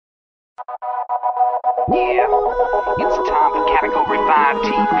Yeah, it's time for Category 5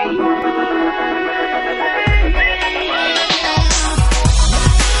 TV.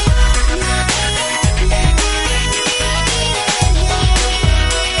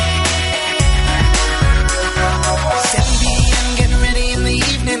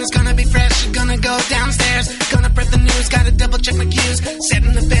 It's gonna be fresh, you're gonna go downstairs. Gonna prep the news, gotta double check my cues.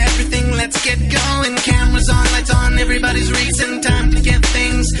 Setting up everything, let's get going. Cameras on, lights on, everybody's racing. Time to get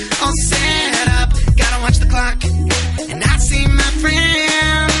things all set up. Gotta watch the clock, and I see my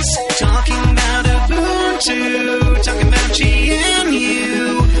friends talking about Ubuntu, talking about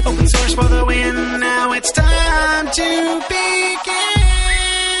GNU. Open source for the win, now it's time to begin.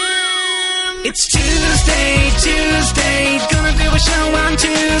 It's Tuesday, gonna do a show on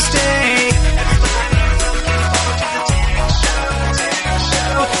Tuesday.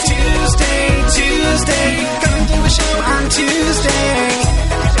 Tuesday, gonna do a show on Tuesday.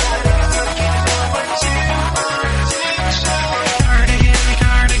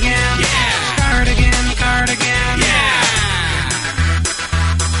 Cardigan, yeah. Cardigan, yeah.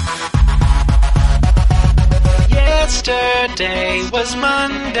 Yesterday was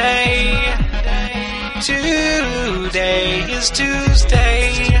Monday. Today is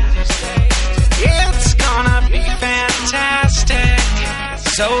Tuesday. It's gonna be fantastic.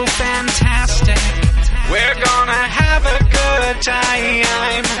 So fantastic. We're gonna have a good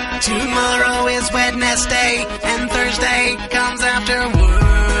time. Tomorrow is Wednesday, and